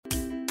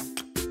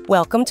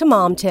Welcome to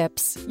Mom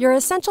Tips, your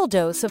essential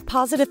dose of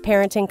positive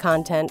parenting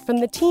content from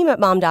the team at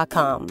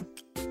Mom.com.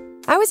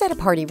 I was at a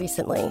party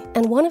recently,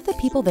 and one of the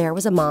people there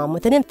was a mom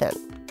with an infant.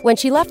 When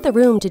she left the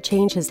room to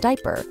change his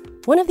diaper,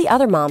 one of the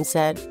other moms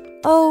said,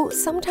 "Oh,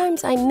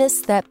 sometimes I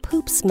miss that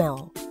poop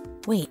smell."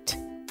 Wait,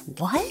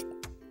 what?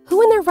 Who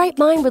in their right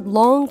mind would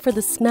long for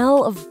the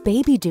smell of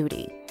baby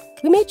duty?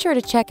 We made sure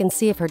to check and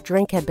see if her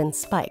drink had been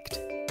spiked.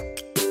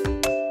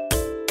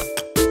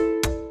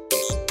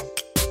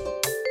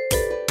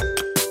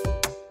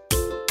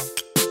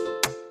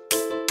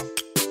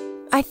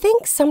 I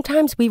think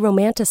sometimes we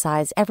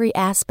romanticize every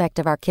aspect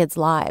of our kids'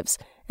 lives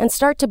and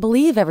start to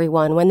believe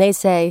everyone when they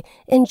say,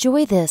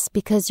 "Enjoy this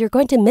because you're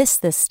going to miss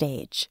this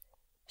stage."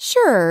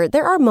 Sure,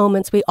 there are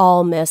moments we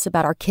all miss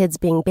about our kids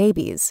being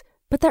babies,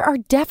 but there are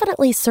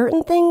definitely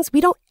certain things we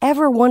don't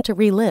ever want to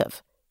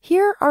relive.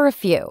 Here are a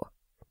few.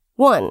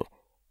 1.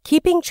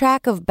 Keeping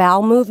track of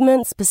bowel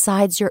movements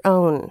besides your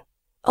own.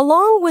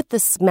 Along with the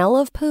smell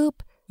of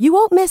poop, you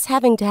won't miss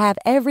having to have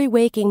every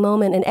waking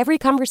moment and every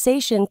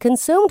conversation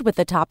consumed with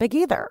the topic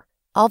either.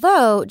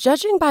 Although,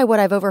 judging by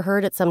what I've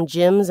overheard at some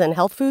gyms and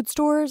health food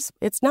stores,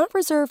 it's not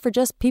reserved for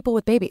just people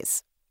with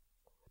babies.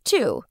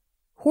 2.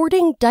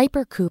 Hoarding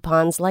diaper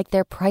coupons like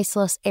they're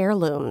priceless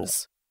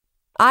heirlooms.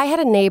 I had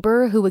a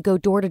neighbor who would go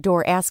door to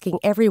door asking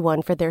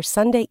everyone for their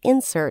Sunday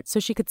insert so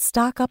she could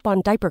stock up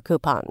on diaper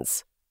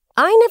coupons.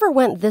 I never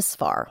went this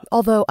far,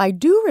 although I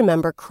do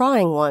remember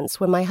crying once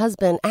when my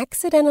husband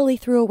accidentally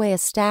threw away a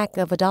stack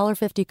of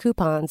 $1.50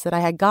 coupons that I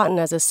had gotten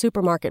as a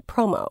supermarket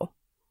promo.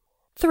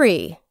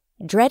 3.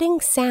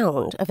 Dreading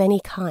sound of any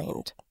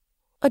kind.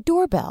 A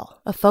doorbell,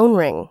 a phone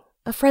ring,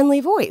 a friendly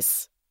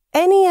voice.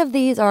 Any of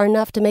these are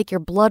enough to make your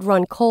blood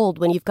run cold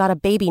when you've got a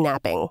baby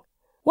napping.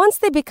 Once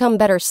they become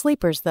better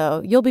sleepers,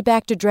 though, you'll be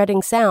back to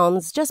dreading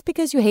sounds just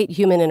because you hate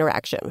human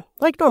interaction,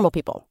 like normal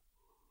people.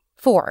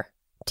 4.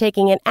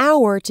 Taking an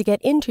hour to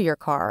get into your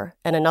car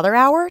and another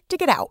hour to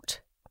get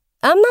out.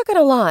 I'm not going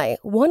to lie,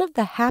 one of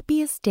the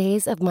happiest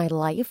days of my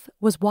life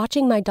was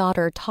watching my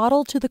daughter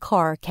toddle to the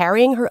car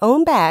carrying her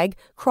own bag,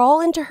 crawl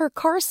into her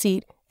car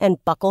seat,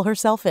 and buckle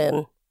herself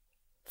in.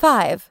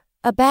 5.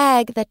 A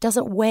bag that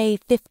doesn't weigh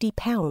 50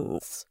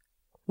 pounds.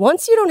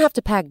 Once you don't have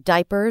to pack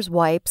diapers,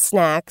 wipes,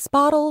 snacks,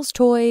 bottles,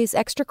 toys,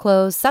 extra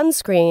clothes,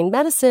 sunscreen,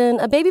 medicine,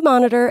 a baby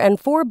monitor, and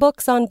 4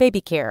 books on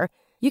baby care,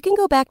 you can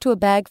go back to a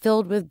bag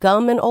filled with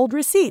gum and old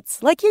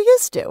receipts like you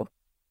used to.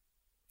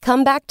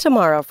 Come back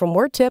tomorrow for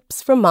more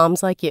tips from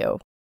moms like you.